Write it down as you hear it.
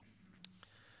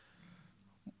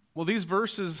Well, these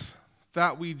verses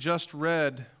that we just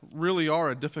read really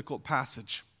are a difficult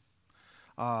passage.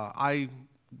 I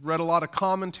read a lot of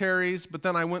commentaries, but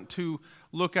then I went to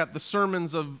look at the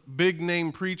sermons of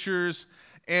big-name preachers,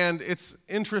 and it's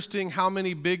interesting how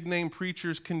many big-name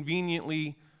preachers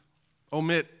conveniently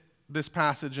omit this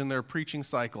passage in their preaching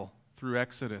cycle through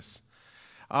Exodus.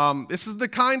 This is the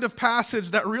kind of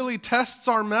passage that really tests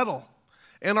our mettle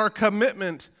and our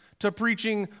commitment to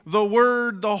preaching the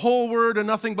Word, the whole Word, and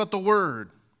nothing but the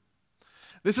Word.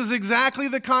 This is exactly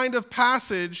the kind of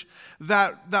passage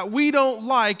that we don't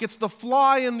like. It's the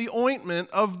fly in the ointment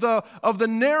of the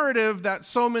narrative that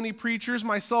so many preachers,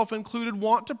 myself included,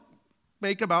 want to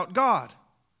make about God.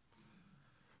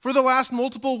 For the last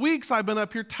multiple weeks, I've been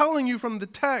up here telling you from the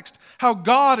text how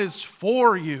God is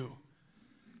for you.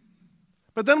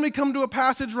 But then we come to a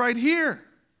passage right here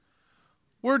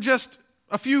where just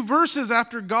a few verses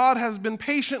after God has been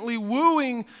patiently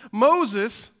wooing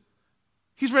Moses,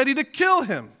 he's ready to kill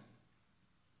him.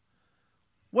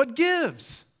 What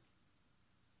gives?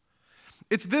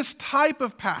 It's this type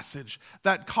of passage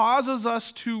that causes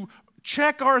us to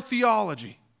check our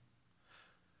theology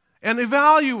and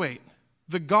evaluate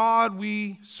the God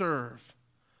we serve.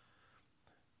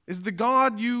 Is the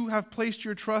God you have placed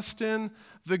your trust in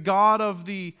the God of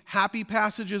the happy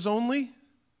passages only?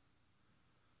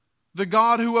 The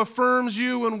God who affirms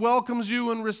you and welcomes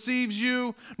you and receives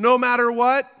you no matter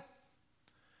what?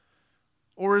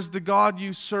 Or is the God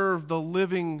you serve the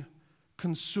living,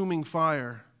 consuming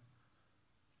fire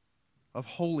of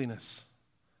holiness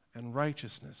and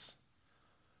righteousness,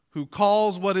 who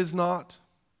calls what is not?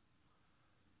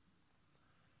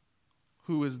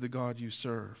 Who is the God you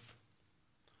serve?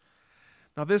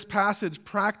 Now, this passage,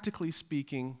 practically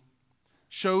speaking,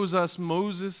 shows us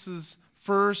Moses'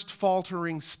 first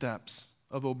faltering steps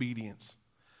of obedience.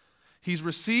 He's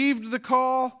received the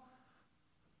call,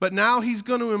 but now he's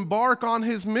going to embark on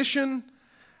his mission,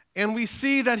 and we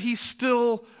see that he's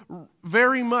still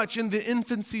very much in the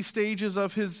infancy stages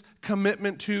of his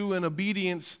commitment to and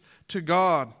obedience to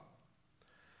God.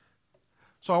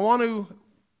 So I want to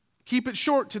keep it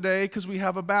short today because we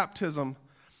have a baptism,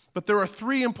 but there are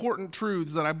three important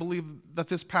truths that I believe that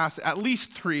this passage, at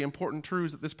least three important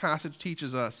truths that this passage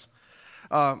teaches us.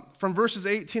 From verses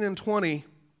 18 and 20,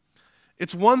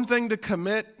 it's one thing to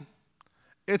commit,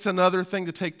 it's another thing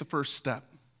to take the first step.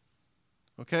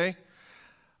 Okay?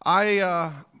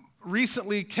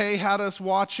 Recently, Kay had us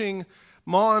watching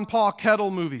Ma and Pa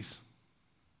Kettle movies.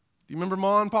 Do you remember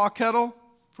Ma and Pa Kettle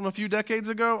from a few decades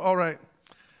ago? All right.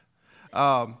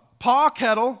 Pa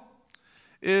Kettle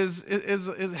has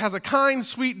a kind,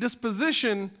 sweet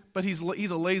disposition, but he's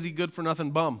a lazy,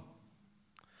 good-for-nothing bum.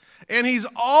 And he's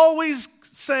always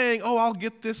saying, oh, I'll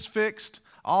get this fixed.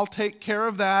 I'll take care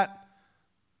of that.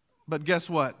 But guess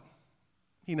what?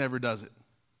 He never does it.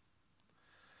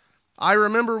 I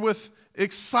remember with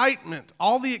excitement,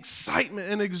 all the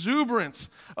excitement and exuberance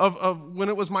of when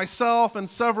it was myself and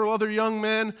several other young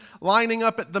men lining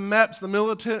up at the MEPS,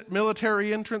 the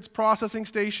Military Entrance Processing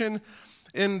Station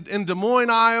in Des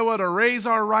Moines, Iowa, to raise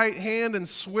our right hand and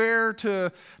swear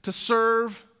to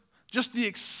serve. Just the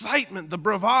excitement, the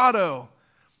bravado.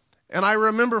 And I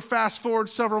remember fast forward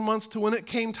several months to when it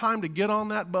came time to get on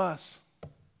that bus.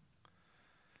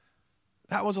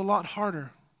 That was a lot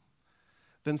harder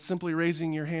than simply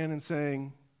raising your hand and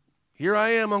saying, here I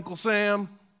am, Uncle Sam.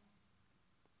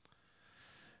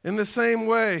 In the same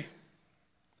way,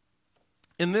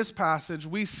 in this passage,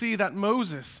 we see that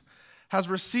Moses has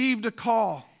received a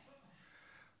call,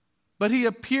 but he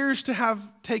appears to have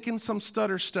taken some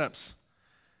stutter steps.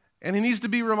 And he needs to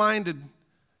be reminded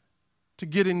to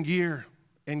get in gear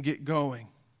and get going.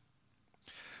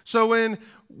 So when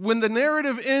the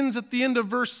narrative ends at the end of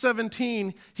verse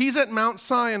 17, he's at Mount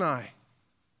Sinai,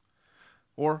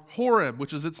 or Horeb,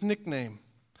 which is its nickname,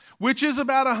 which is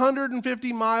about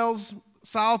 150 miles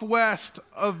southwest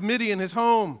of Midian, his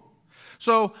home.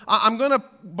 So I'm going to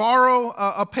borrow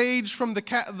a page from the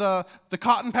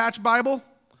Cotton Patch Bible,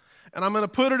 and I'm going to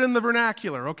put it in the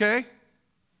vernacular, okay?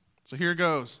 So here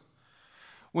goes.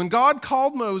 When God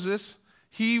called Moses,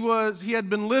 he had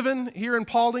been living here in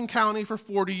Paulding County for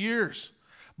 40 years.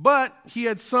 But he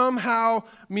had somehow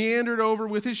meandered over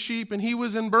with his sheep, and he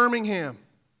was in Birmingham.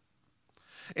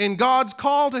 And God's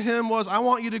call to him was, I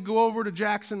want you to go over to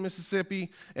Jackson, Mississippi,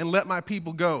 and let my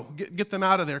people go. Get them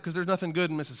out of there, because there's nothing good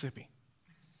in Mississippi.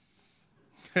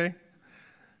 Okay?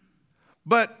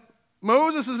 But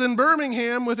Moses is in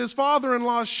Birmingham with his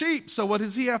father-in-law's sheep, so what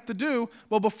does he have to do?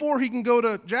 Well, before he can go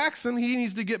to Jackson, he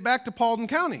needs to get back to Paulding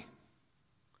County.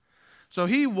 So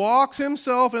he walks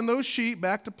himself and those sheep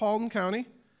back to Paulding County,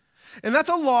 and that's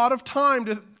a lot of time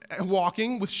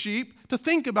walking with sheep to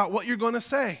think about what you're going to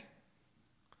say.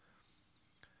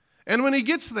 And when he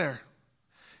gets there,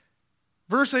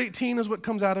 verse 18 is what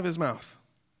comes out of his mouth.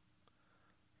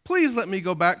 Please let me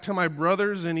go back to my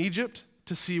brothers in Egypt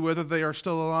to see whether they are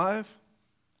still alive.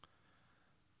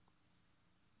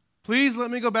 Please let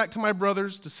me go back to my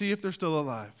brothers to see if they're still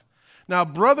alive. Now,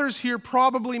 brothers here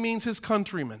probably means his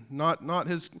countrymen, not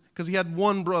his, because he had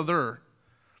one brother.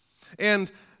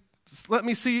 And let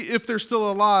me see if they're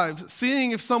still alive.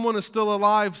 Seeing if someone is still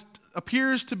alive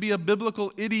appears to be a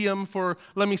biblical idiom for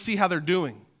let me see how they're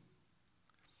doing.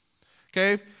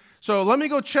 Okay? So let me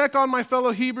go check on my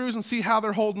fellow Hebrews and see how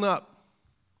they're holding up.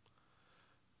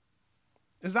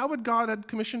 Is that what God had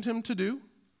commissioned him to do?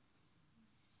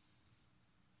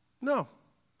 No.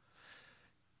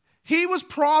 He was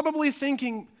probably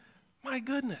thinking, my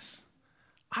goodness,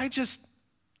 I just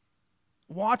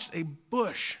watched a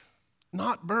bush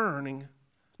not burning,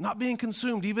 not being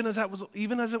consumed, even as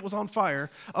it was on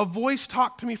fire. A voice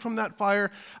talked to me from that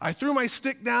fire. I threw my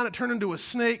stick down, it turned into a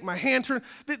snake. My hand turned,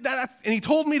 and he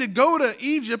told me to go to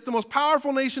Egypt, the most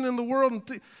powerful nation in the world.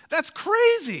 And that's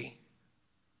crazy.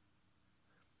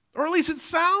 Or at least it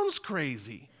sounds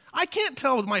crazy. I can't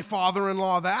tell my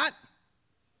father-in-law that.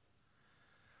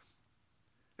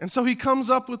 And so he comes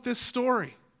up with this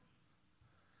story.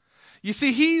 You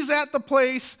see, he's at the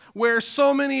place where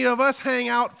so many of us hang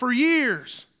out for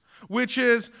years, which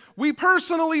is we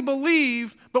personally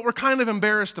believe, but we're kind of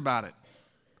embarrassed about it.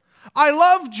 I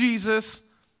love Jesus,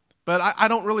 but I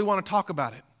don't really want to talk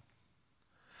about it.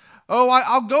 Oh,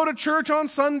 I'll go to church on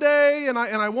Sunday, and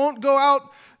I won't go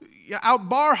out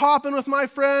bar hopping with my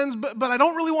friends, but I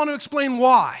don't really want to explain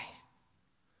why.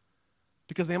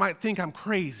 Because they might think I'm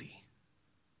crazy.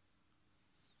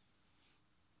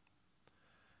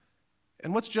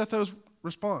 And what's Jethro's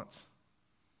response?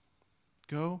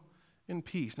 Go in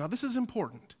peace. Now, this is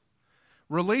important.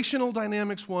 Relational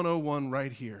Dynamics 101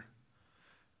 right here.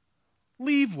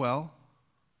 Leave well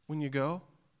when you go.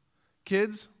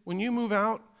 Kids, when you move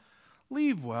out,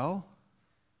 leave well.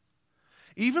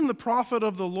 Even the prophet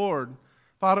of the Lord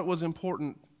thought it was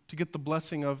important to get the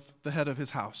blessing of the head of his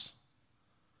house.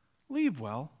 Leave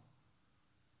well.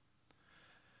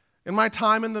 In my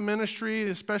time in the ministry,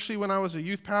 especially when I was a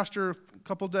youth pastor a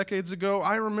couple decades ago,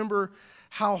 I remember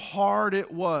how hard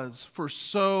it was for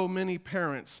so many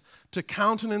parents to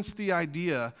countenance the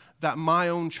idea that my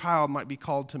own child might be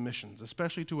called to missions,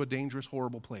 especially to a dangerous,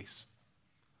 horrible place.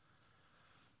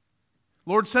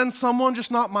 Lord, send someone,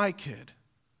 just not my kid.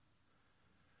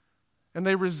 And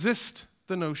they resist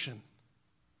the notion.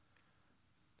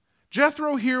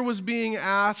 Jethro here was being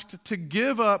asked to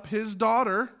give up his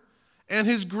daughter and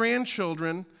his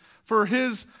grandchildren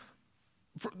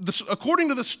according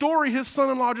to the story his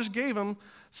son-in-law just gave him,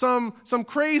 some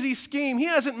crazy scheme. He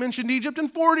hasn't mentioned Egypt in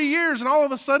 40 years, and all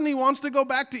of a sudden he wants to go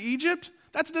back to Egypt?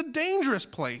 That's a dangerous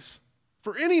place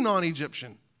for any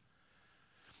non-Egyptian.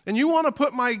 And you want to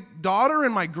put my daughter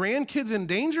and my grandkids in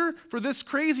danger for this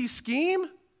crazy scheme?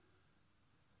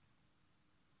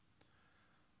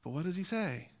 But what does he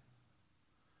say?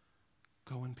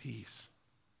 Go in peace.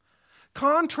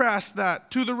 Contrast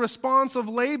that to the response of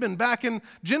Laban back in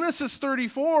Genesis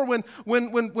 34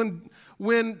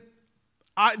 when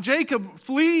Jacob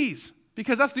flees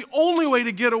because that's the only way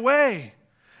to get away.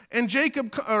 And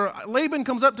Laban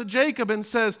comes up to Jacob and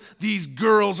says, these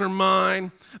girls are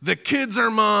mine, the kids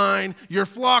are mine, your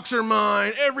flocks are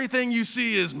mine, everything you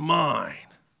see is mine.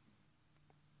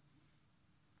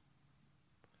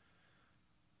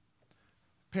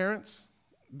 Parents,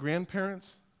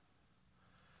 grandparents,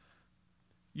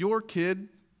 your kid,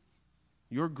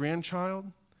 your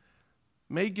grandchild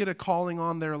may get a calling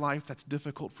on their life that's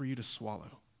difficult for you to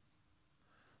swallow.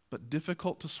 But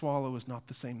difficult to swallow is not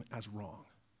the same as wrong.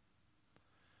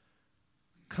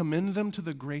 Commend them to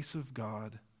the grace of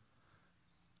God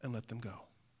and let them go.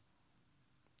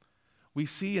 We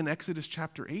see in Exodus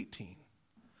chapter 18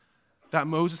 that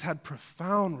Moses had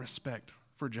profound respect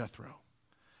for Jethro.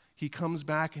 He comes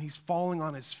back and he's falling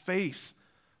on his face,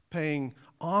 paying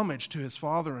homage to his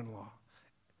father-in-law.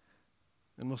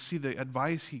 And we'll see the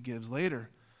advice he gives later.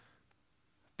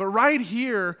 But right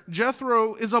here,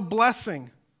 Jethro is a blessing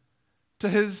to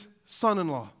his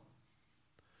son-in-law.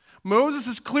 Moses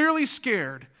is clearly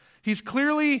scared. He's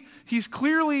clearly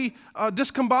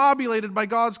discombobulated by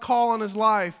God's call on his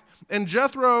life. And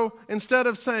Jethro, instead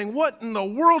of saying, "What in the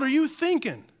world are you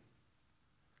thinking?"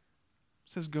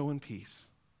 says, "Go in peace."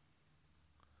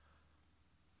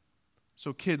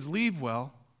 So kids, leave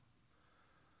well.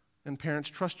 And parents,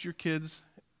 trust your kids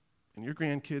and your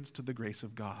grandkids to the grace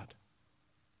of God.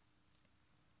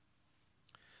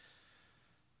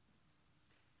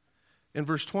 In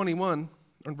verse 21,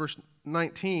 or in verse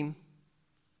 19,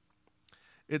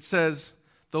 it says,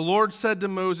 the Lord said to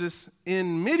Moses,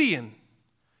 in Midian,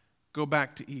 go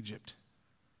back to Egypt.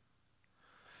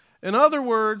 In other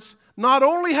words, not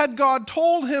only had God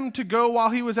told him to go while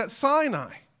he was at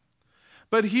Sinai,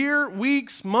 but here,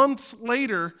 weeks, months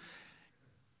later,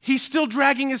 he's still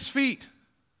dragging his feet.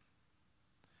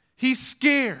 He's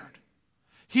scared.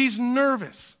 He's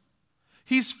nervous.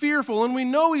 He's fearful, and we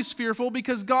know he's fearful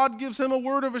because God gives him a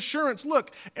word of assurance.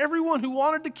 Look, everyone who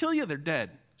wanted to kill you, they're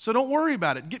dead. So don't worry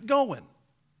about it. Get going.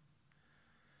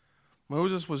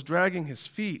 Moses was dragging his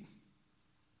feet.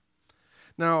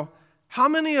 Now, how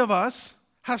many of us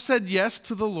have said yes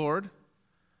to the Lord,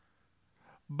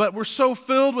 but we're so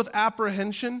filled with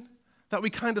apprehension that we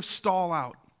kind of stall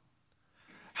out?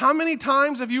 How many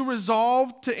times have you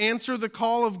resolved to answer the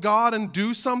call of God and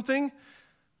do something,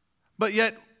 but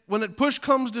yet when push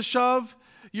comes to shove,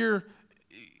 you're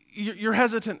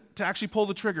hesitant to actually pull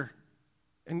the trigger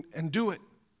and do it?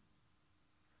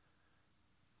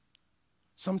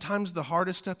 Sometimes the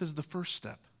hardest step is the first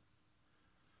step.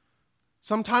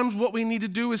 Sometimes what we need to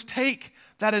do is take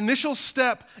that initial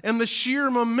step, and the sheer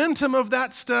momentum of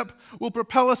that step will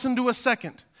propel us into a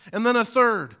second, and then a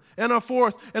third, and a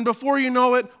fourth, and before you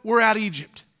know it, we're at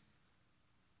Egypt.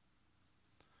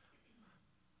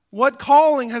 What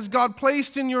calling has God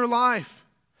placed in your life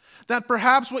that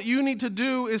perhaps what you need to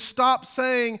do is stop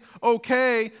saying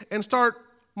okay and start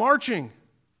marching?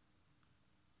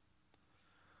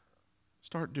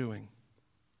 Start doing.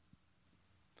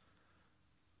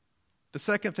 The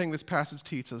second thing this passage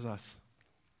teaches us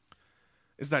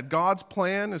is that God's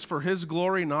plan is for his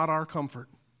glory, not our comfort.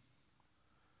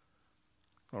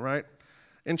 All right?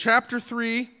 In chapter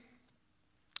 3,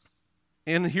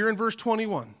 and here in verse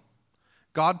 21,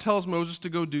 God tells Moses to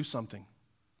go do something.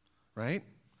 Right?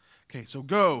 Okay, so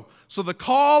go. So the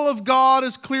call of God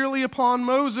is clearly upon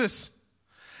Moses.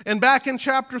 And back in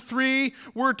chapter 3,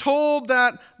 we're told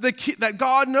that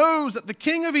God knows that the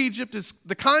king of Egypt is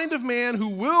the kind of man who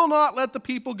will not let the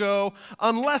people go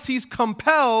unless he's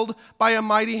compelled by a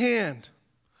mighty hand.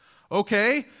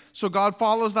 Okay, so God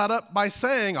follows that up by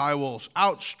saying, I will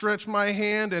outstretch my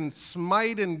hand and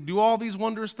smite and do all these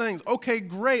wondrous things. Okay,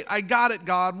 great, I got it,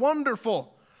 God,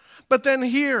 wonderful. But then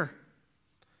here,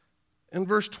 in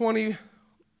verse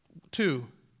 22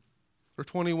 or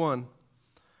 21,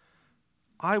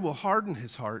 I will harden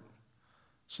his heart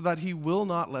so that he will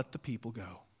not let the people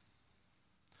go.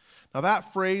 Now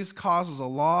that phrase causes a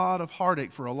lot of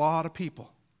heartache for a lot of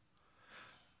people.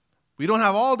 We don't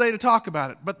have all day to talk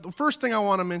about it, but the first thing I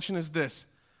want to mention is this.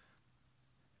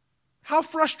 How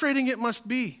frustrating it must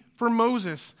be for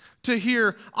Moses to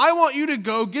hear, I want you to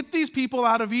go get these people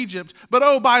out of Egypt, but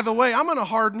oh, by the way, I'm going to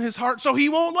harden his heart so he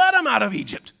won't let them out of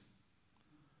Egypt.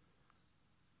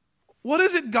 What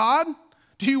is it, God?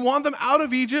 Do you want them out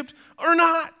of Egypt or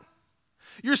not?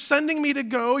 You're sending me to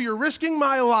go, you're risking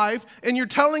my life, and you're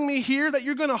telling me here that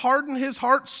you're going to harden his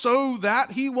heart so that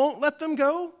he won't let them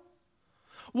go?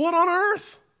 What on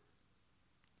earth?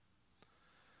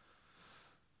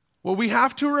 Well, we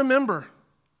have to remember,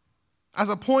 as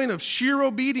a point of sheer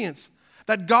obedience,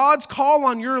 that God's call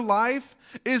on your life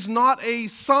is not a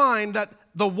sign that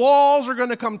the walls are going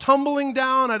to come tumbling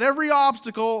down at every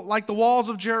obstacle like the walls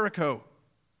of Jericho.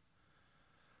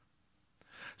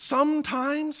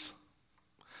 Sometimes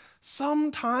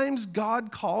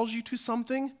God calls you to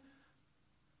something,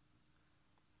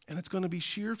 and it's going to be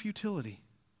sheer futility.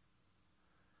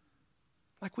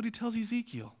 Like what he tells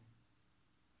Ezekiel.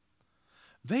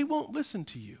 They won't listen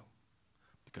to you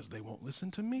because they won't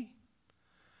listen to me.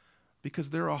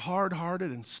 Because they're a hard-hearted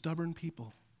and stubborn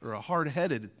people. Or a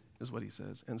hard-headed is what he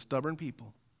says, and stubborn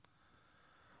people.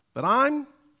 But I'm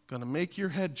going to make your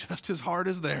head just as hard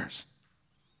as theirs.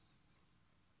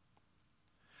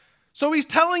 So he's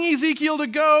telling Ezekiel to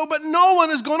go, but no one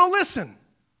is going to listen.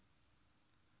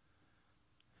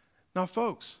 Now,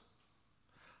 folks,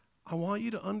 I want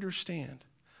you to understand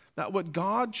that what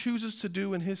God chooses to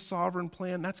do in his sovereign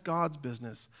plan, that's God's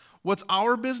business. What's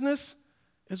our business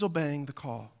is obeying the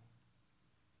call.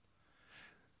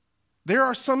 There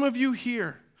are some of you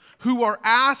here who are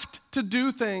asked to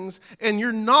do things, and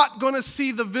you're not going to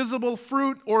see the visible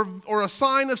fruit or a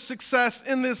sign of success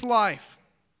in this life.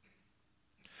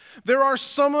 There are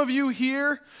some of you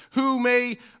here who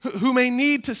may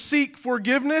need to seek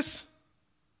forgiveness.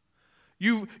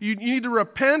 You need to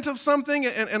repent of something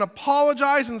and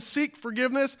apologize and seek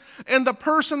forgiveness. And the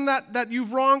person that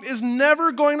you've wronged is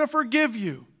never going to forgive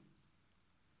you.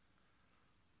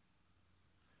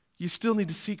 You still need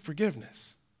to seek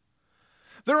forgiveness.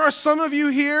 There are some of you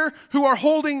here who are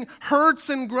holding hurts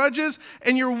and grudges,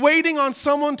 and you're waiting on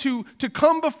someone to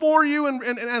come before you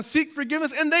and seek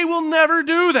forgiveness, and they will never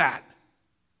do that.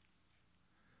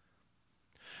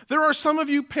 There are some of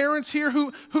you parents here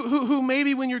who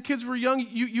maybe when your kids were young,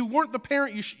 you weren't the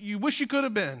parent you wish you could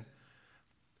have been.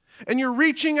 And you're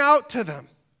reaching out to them,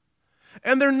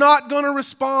 and they're not going to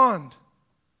respond.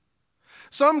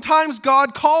 Sometimes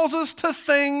God calls us to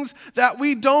things that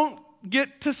we don't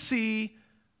get to see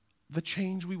the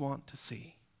change we want to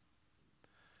see.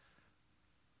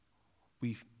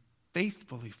 We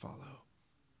faithfully follow,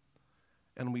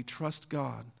 and we trust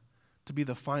God to be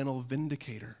the final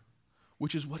vindicator,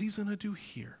 which is what he's going to do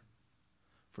here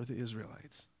for the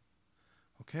Israelites.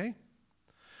 Okay?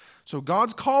 So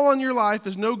God's call on your life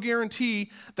is no guarantee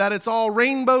that it's all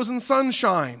rainbows and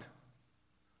sunshine.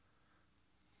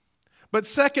 But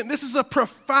second, this is a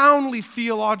profoundly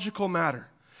theological matter.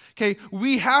 Okay,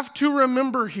 we have to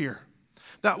remember here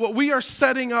that what we are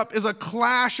setting up is a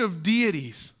clash of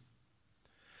deities.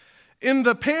 In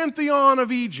the pantheon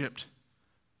of Egypt,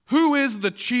 who is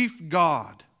the chief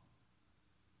god?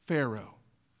 Pharaoh.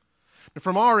 And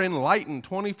from our enlightened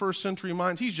 21st century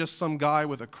minds, he's just some guy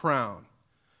with a crown.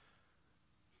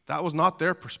 That was not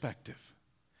their perspective.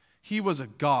 He was a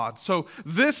god. So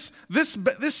this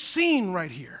scene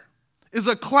right here is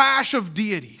a clash of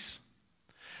deities.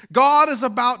 God is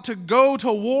about to go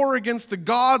to war against the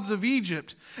gods of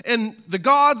Egypt, and the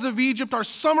gods of Egypt are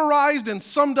summarized and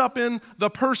summed up in the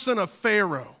person of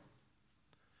Pharaoh.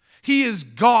 He is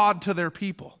God to their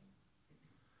people.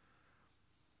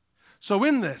 So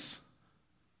in this,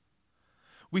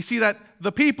 we see that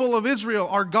the people of Israel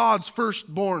are God's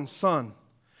firstborn son.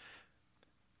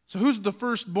 So who's the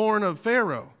firstborn of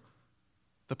Pharaoh?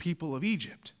 The people of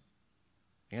Egypt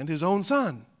and his own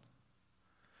son.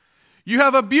 You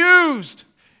have abused,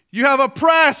 you have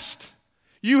oppressed,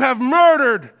 you have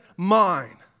murdered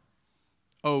mine,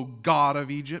 O God of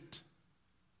Egypt.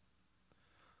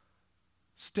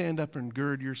 Stand up and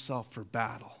gird yourself for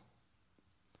battle,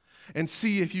 and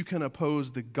see if you can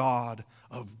oppose the God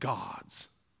of gods.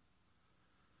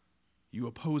 You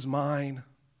oppose mine,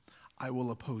 I will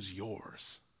oppose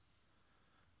yours.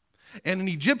 And in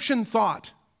Egyptian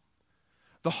thought,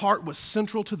 the heart was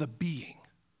central to the being.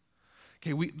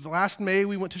 Okay, last May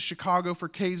we went to Chicago for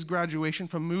Kay's graduation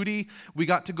from Moody. We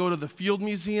got to go to the Field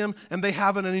Museum, and they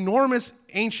have an enormous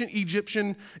ancient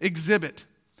Egyptian exhibit.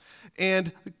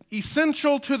 And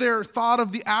essential to their thought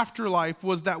of the afterlife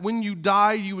was that when you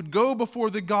die, you would go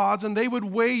before the gods, and they would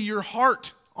weigh your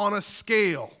heart on a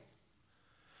scale.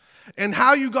 And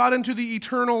how you got into the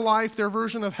eternal life, their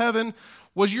version of heaven,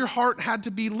 was your heart had to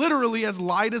be literally as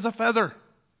light as a feather.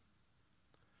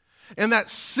 And that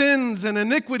sins and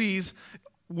iniquities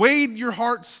weighed your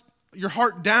heart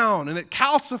down, and it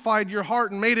calcified your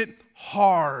heart and made it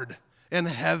hard and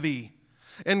heavy.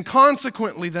 And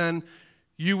consequently then,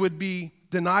 you would be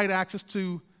denied access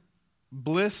to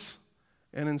bliss,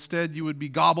 and instead you would be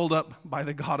gobbled up by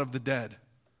the God of the dead.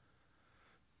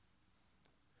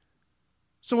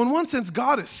 So in one sense,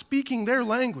 God is speaking their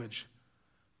language.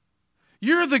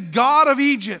 You're the God of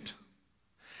Egypt.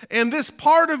 And this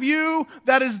part of you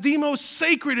that is the most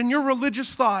sacred in your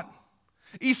religious thought,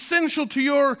 essential to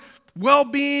your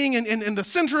well-being and the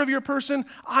center of your person,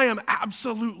 I am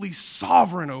absolutely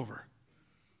sovereign over.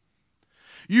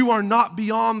 You are not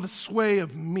beyond the sway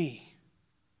of me.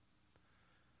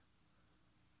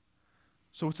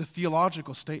 So it's a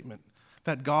theological statement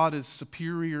that God is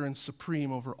superior and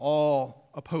supreme over all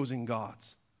opposing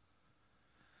gods.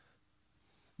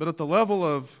 But at the level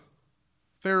of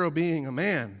Pharaoh being a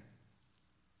man,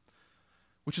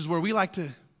 which is where we like to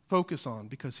focus on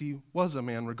because he was a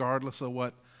man regardless of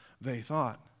what they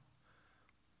thought,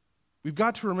 we've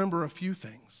got to remember a few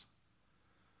things.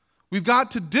 We've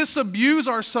got to disabuse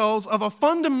ourselves of a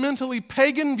fundamentally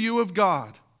pagan view of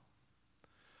God.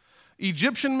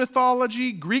 Egyptian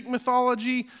mythology, Greek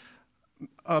mythology,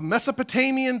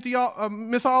 Mesopotamian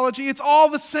mythology, it's all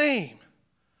the same.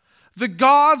 The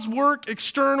gods work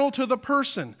external to the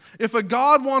person. If a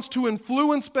god wants to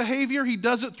influence behavior, he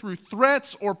does it through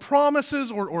threats or promises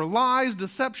or lies,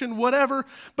 deception, whatever.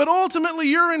 But ultimately,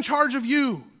 you're in charge of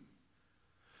you.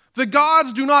 The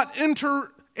gods do not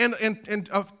enter and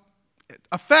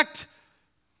affect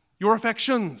your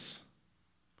affections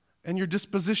and your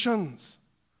dispositions.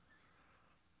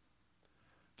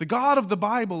 The God of the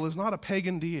Bible is not a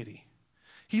pagan deity.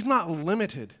 He's not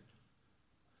limited.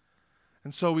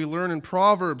 And so we learn in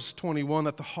Proverbs 21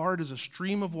 that the heart is a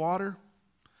stream of water,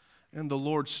 and the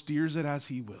Lord steers it as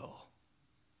he will.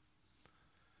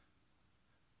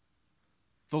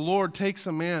 The Lord takes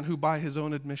a man who, by his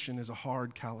own admission, is a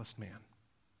hard, calloused man.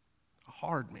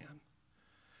 hard, man.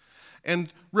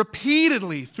 And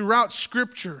repeatedly throughout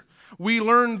Scripture, we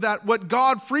learn that what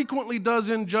God frequently does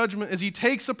in judgment is he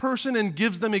takes a person and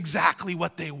gives them exactly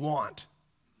what they want.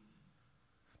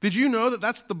 Did you know that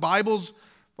that's the Bible's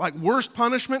worst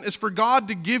punishment is for God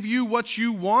to give you what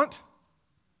you want?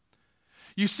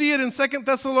 You see it in 2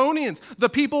 Thessalonians. The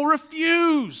people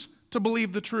refuse to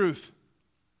believe the truth.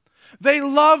 They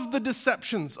love the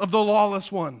deceptions of the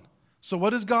lawless one. So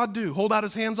what does God do? Hold out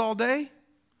his hands all day?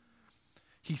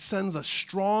 He sends a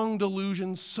strong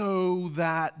delusion so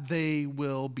that they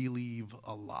will believe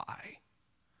a lie.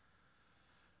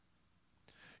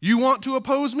 You want to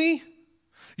oppose me?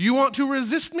 You want to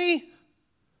resist me?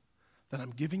 Then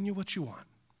I'm giving you what you want.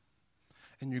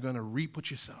 And you're going to reap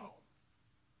what you sow.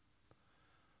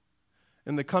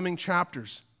 In the coming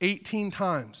chapters, 18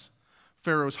 times,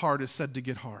 Pharaoh's heart is said to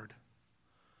get hard.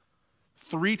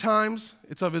 3 times,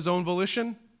 it's of his own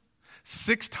volition.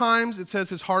 6 times, it says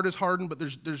his heart is hardened, but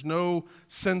there's no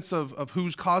sense of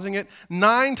who's causing it.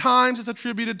 9 times, it's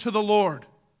attributed to the Lord.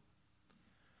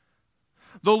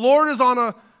 The Lord is on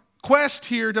a quest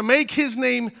here to make his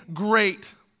name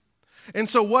great. And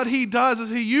so what he does is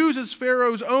he uses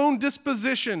Pharaoh's own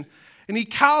disposition and he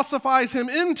calcifies him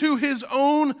into his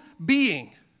own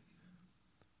being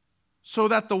so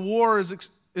that the war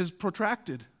is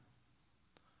protracted.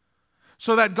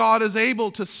 So that God is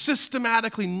able to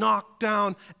systematically knock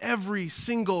down every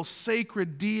single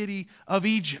sacred deity of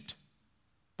Egypt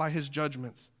by his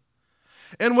judgments.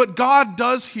 And what God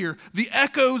does here, the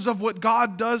echoes of what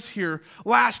God does here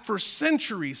last for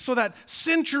centuries, so that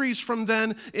centuries from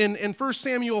then in 1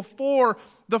 Samuel 4,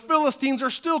 the Philistines are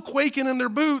still quaking in their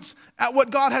boots at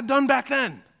what God had done back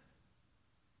then.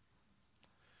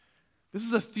 This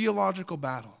is a theological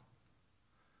battle.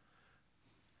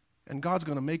 And God's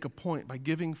going to make a point by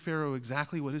giving Pharaoh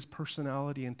exactly what his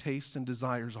personality and tastes and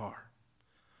desires are,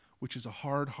 which is a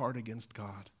hard heart against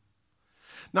God.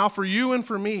 Now for you and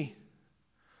for me,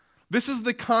 this is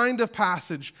the kind of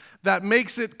passage that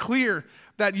makes it clear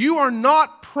that you are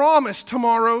not promised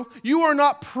tomorrow. You are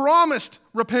not promised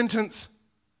repentance.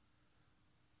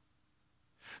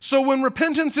 So when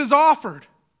repentance is offered,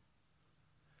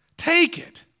 take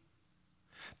it.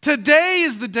 Today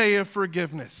is the day of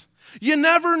forgiveness. You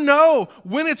never know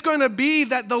when it's going to be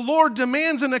that the Lord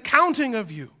demands an accounting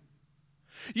of you.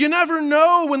 You never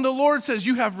know when the Lord says,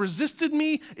 you have resisted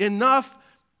me enough,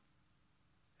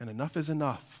 and enough is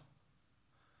enough.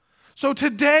 So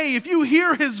today, if you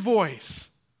hear his voice,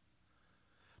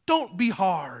 don't be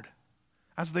hard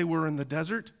as they were in the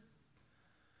desert.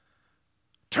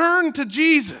 Turn to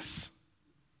Jesus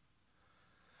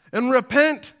and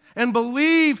repent and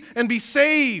believe and be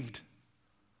saved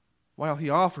while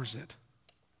he offers it.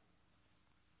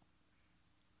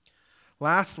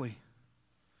 Lastly,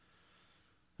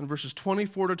 in verses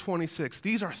 24 to 26,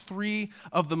 these are 3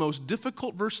 of the most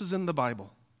difficult verses in the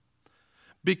Bible.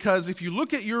 Because if you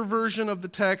look at your version of the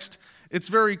text, it's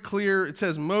very clear. It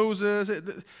says Moses.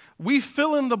 We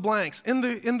fill in the blanks. In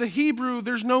the Hebrew,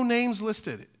 there's no names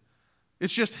listed.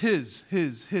 It's just his.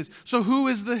 So who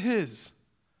is the his?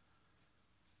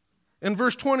 In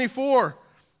verse 24,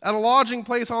 at a lodging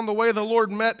place on the way, the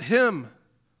Lord met him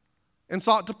and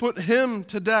sought to put him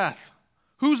to death.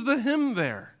 Who's the him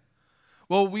there?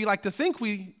 Well, we like to think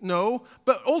we know,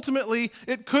 but ultimately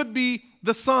it could be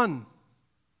the Son.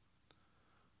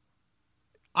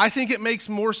 I think it makes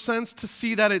more sense to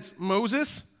see that it's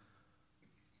Moses.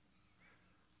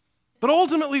 But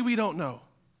ultimately, we don't know.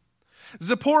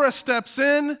 Zipporah steps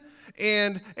in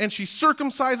and she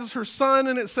circumcises her son,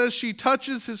 and it says she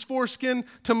touches his foreskin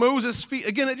to Moses' feet.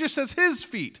 Again, it just says his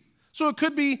feet. So it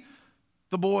could be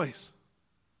the boys.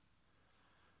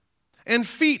 And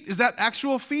feet, is that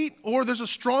actual feet? Or there's a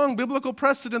strong biblical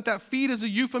precedent that feet is a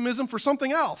euphemism for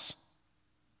something else.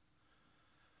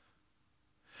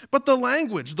 But the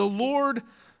language, the Lord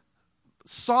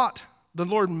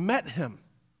met him.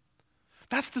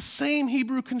 That's the same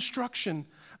Hebrew construction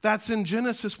that's in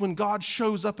Genesis when God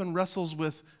shows up and wrestles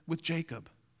with Jacob.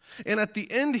 And at the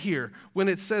end here, when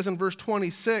it says in verse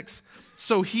 26,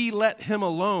 so he let him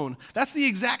alone, that's the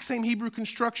exact same Hebrew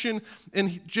construction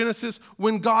in Genesis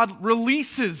when God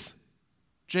releases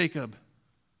Jacob.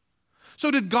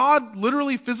 So did God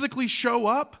literally physically show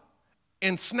up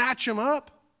and snatch him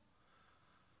up?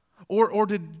 Or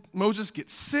did Moses get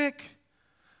sick?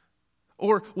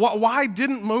 Or why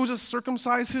didn't Moses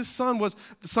circumcise his son?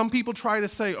 Some people try to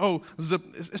say,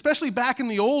 especially back in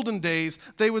the olden days,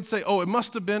 they would say, it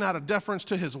must have been out of deference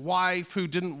to his wife who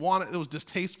didn't want it. It was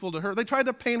distasteful to her. They tried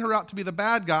to paint her out to be the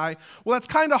bad guy. Well, that's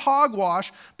kind of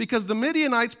hogwash because the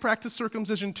Midianites practiced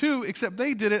circumcision too, except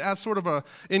they did it as sort of an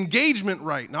engagement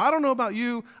rite. Now, I don't know about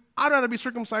you. I'd rather be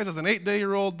circumcised as an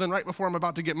 8-day-old than right before I'm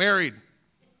about to get married.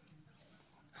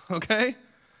 Okay?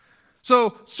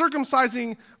 So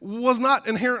circumcising was not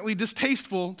inherently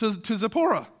distasteful to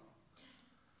Zipporah.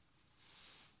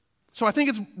 So I think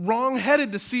it's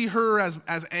wrong-headed to see her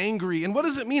as angry. And what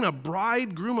does it mean, a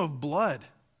bridegroom of blood?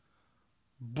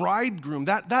 Bridegroom.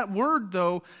 That word,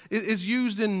 though, is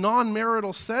used in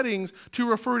non-marital settings to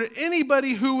refer to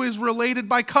anybody who is related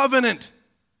by covenant.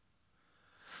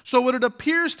 So what it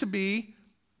appears to be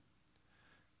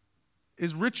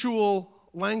is ritual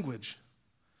language.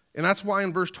 And that's why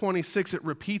in verse 26 it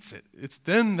repeats it. It's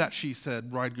then that she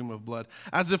said, bridegroom of blood,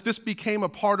 as if this became a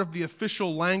part of the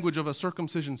official language of a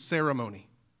circumcision ceremony.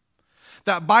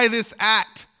 That by this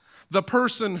act, the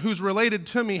person who's related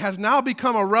to me has now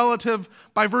become a relative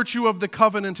by virtue of the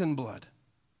covenant in blood.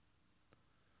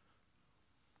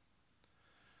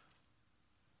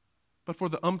 But for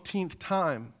the umpteenth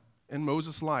time in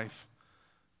Moses' life,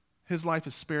 his life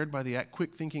is spared by the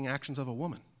quick-thinking actions of a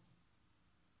woman.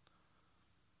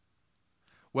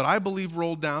 What I believe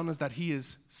rolled down is that he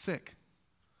is sick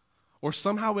or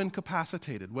somehow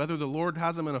incapacitated, whether the Lord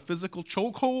has him in a physical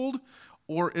chokehold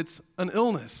or it's an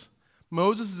illness.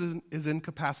 Moses is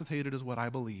incapacitated is what I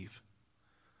believe.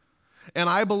 And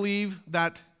I believe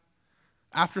that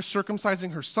after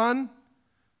circumcising her son,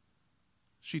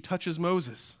 she touches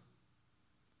Moses.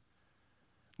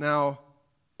 Now,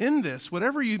 in this,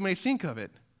 whatever you may think of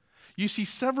it, you see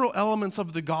several elements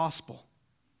of the gospel.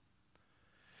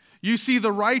 You see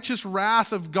the righteous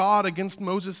wrath of God against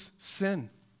Moses'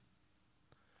 sin.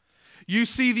 You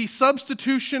see the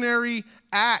substitutionary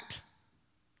act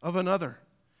of another.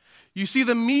 You see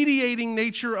the mediating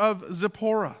nature of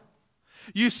Zipporah.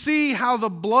 You see how the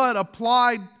blood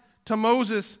applied to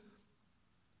Moses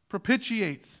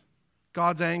propitiates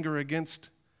God's anger against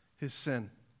his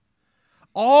sin.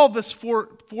 All this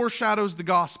foreshadows the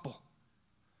gospel.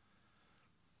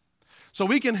 So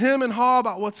we can hem and haw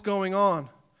about what's going on.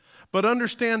 But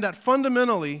understand that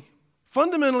fundamentally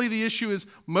the issue is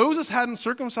Moses hadn't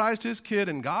circumcised his kid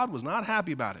and God was not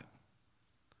happy about it.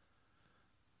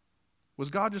 Was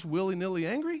God just willy-nilly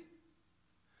angry?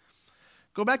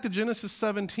 Go back to Genesis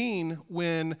 17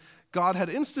 when God had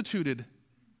instituted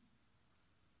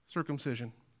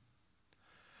circumcision.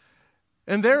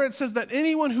 And there it says that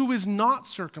anyone who is not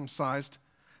circumcised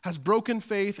has broken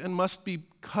faith and must be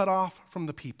cut off from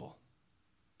the people.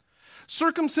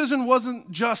 Circumcision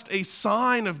wasn't just a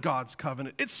sign of God's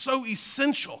covenant. It's so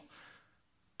essential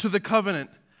to the covenant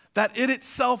that it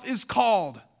itself is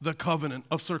called the covenant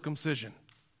of circumcision.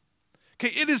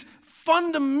 Okay, it is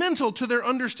fundamental to their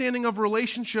understanding of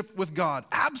relationship with God.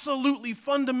 Absolutely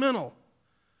fundamental.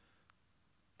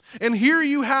 And here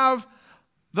you have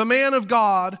the man of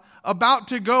God about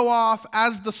to go off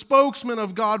as the spokesman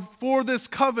of God for this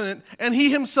covenant, and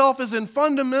he himself is in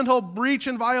fundamental breach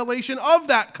and violation of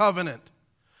that covenant.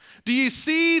 Do you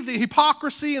see the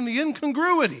hypocrisy and the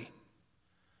incongruity?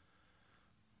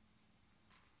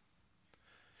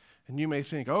 And you may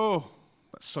think,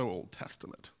 that's so Old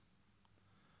Testament.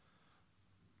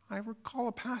 I recall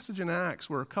a passage in Acts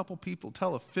where a couple people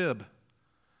tell a fib,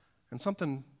 and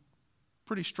something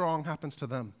pretty strong happens to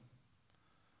them.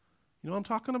 You know what I'm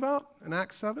talking about in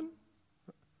Acts 7?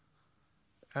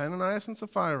 Ananias and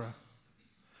Sapphira.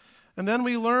 And then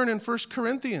we learn in 1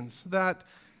 Corinthians that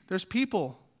there's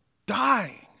people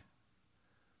dying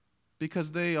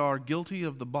because they are guilty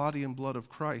of the body and blood of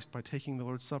Christ by taking the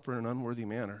Lord's Supper in an unworthy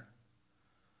manner.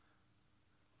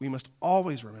 We must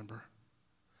always remember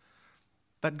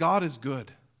that God is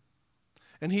good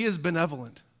and he is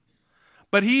benevolent,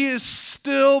 but he is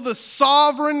still the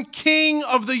sovereign king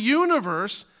of the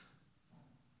universe,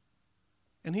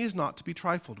 and he is not to be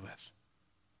trifled with.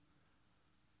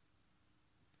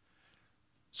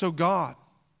 So God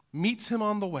meets him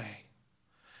on the way.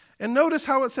 And notice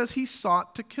how it says he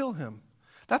sought to kill him.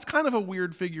 That's kind of a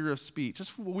weird figure of speech.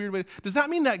 Just a weird way. Does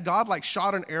that mean that God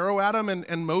shot an arrow at him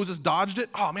and Moses dodged it?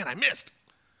 Oh man, I missed.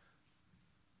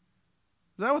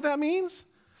 Is that what that means?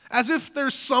 As if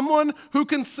there's someone who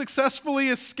can successfully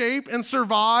escape and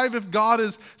survive if God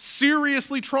is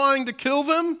seriously trying to kill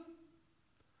them?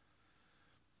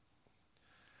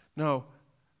 No.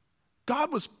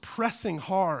 God was pressing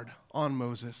hard on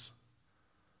Moses,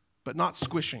 but not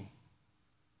squishing.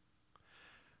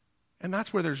 And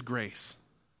that's where there's grace.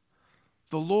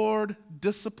 the Lord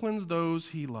disciplines those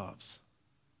he loves.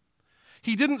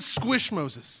 He didn't squish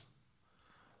Moses,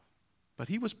 but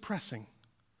he was pressing.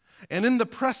 And in the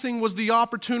pressing was the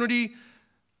opportunity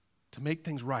to make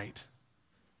things right.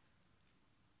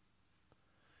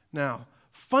 Now,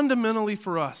 fundamentally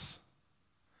for us,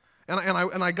 and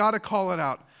I got to call it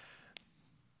out,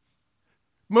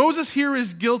 Moses here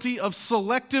is guilty of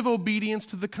selective obedience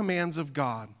to the commands of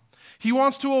God. He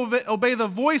wants to obey the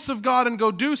voice of God and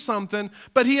go do something,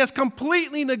 but he has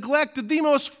completely neglected the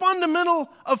most fundamental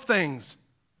of things,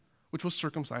 which was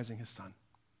circumcising his son.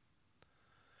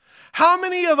 How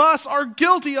many of us are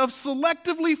guilty of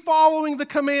selectively following the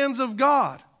commands of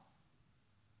God?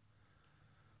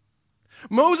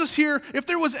 Moses here, if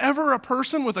there was ever a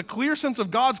person with a clear sense of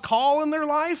God's call in their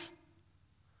life,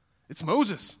 it's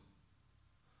Moses.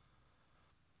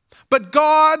 But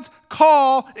God's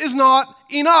call is not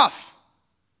enough.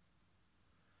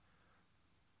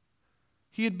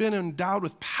 He had been endowed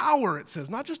with power, it says,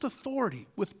 not just authority,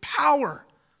 with power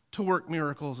to work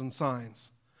miracles and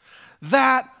signs.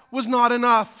 That was not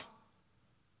enough.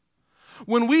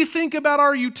 When we think about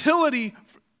our utility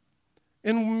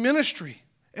in ministry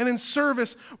and in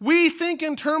service, we think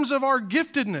in terms of our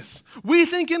giftedness. We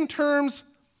think in terms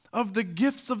of the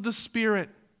gifts of the Spirit.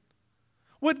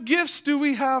 What gifts do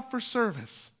we have for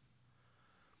service?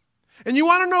 And you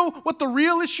want to know what the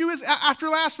real issue is? After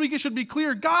last week, it should be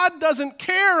clear. God doesn't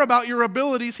care about your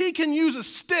abilities. He can use a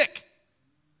stick.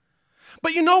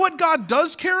 But you know what God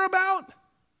does care about?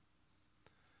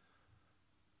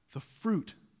 The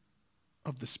fruit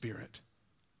of the Spirit.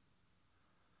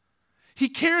 He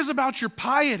cares about your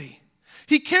piety.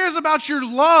 He cares about your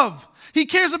love. He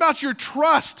cares about your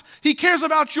trust. He cares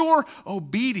about your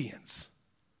obedience.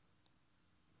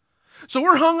 So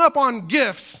we're hung up on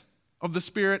gifts of the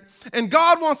Spirit, and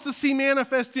God wants to see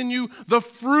manifest in you the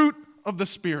fruit of the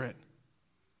Spirit.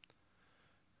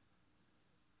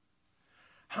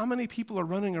 How many people are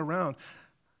running around?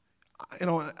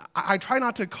 I try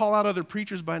not to call out other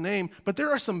preachers by name, but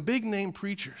there are some big name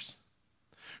preachers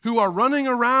who are running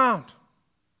around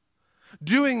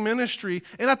doing ministry,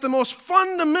 and at the most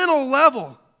fundamental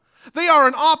level, they are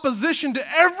in opposition to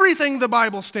everything the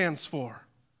Bible stands for.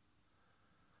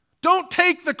 Don't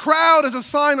take the crowd as a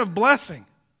sign of blessing.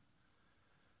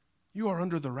 You are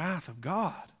under the wrath of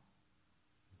God.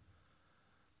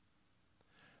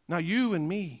 Now you and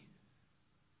me,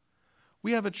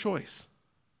 we have a choice.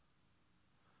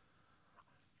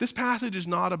 This passage is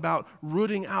not about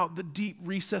rooting out the deep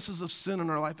recesses of sin in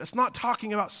our life. It's not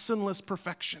talking about sinless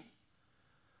perfection.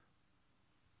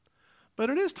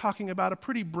 But it is talking about a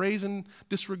pretty brazen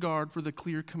disregard for the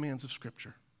clear commands of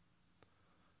Scripture.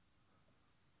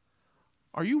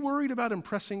 Are you worried about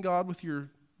impressing God with your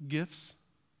gifts?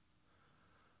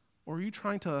 Or are you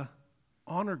trying to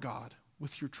honor God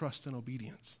with your trust and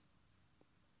obedience?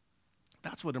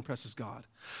 That's what impresses God.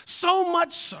 So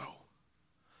much so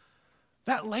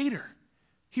that later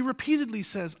he repeatedly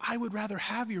says, I would rather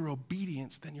have your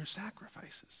obedience than your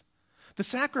sacrifices. The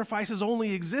sacrifices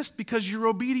only exist because your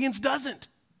obedience doesn't.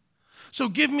 So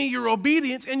give me your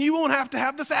obedience and you won't have to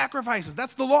have the sacrifices.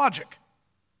 That's the logic.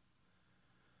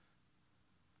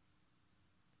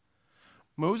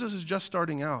 Moses is just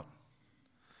starting out.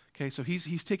 Okay, so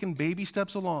he's taking baby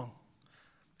steps along.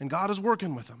 And God is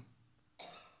working with him.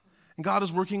 And God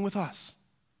is working with us.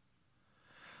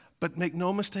 But make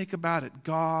no mistake about it,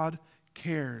 God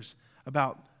cares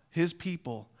about his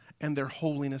people and their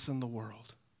holiness in the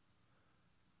world.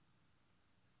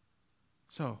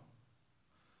 So,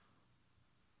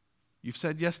 you've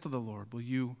said yes to the Lord. Will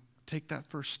you take that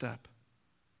first step?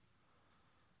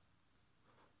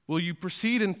 Will you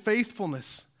proceed in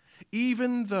faithfulness,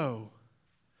 even though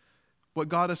what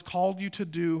God has called you to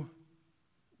do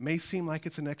may seem like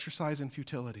it's an exercise in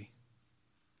futility?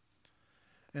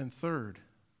 And third,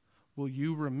 will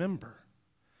you remember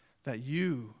that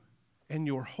you and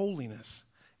your holiness,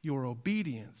 your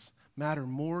obedience, matter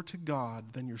more to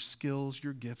God than your skills,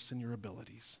 your gifts, and your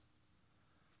abilities?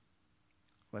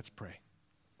 Let's pray.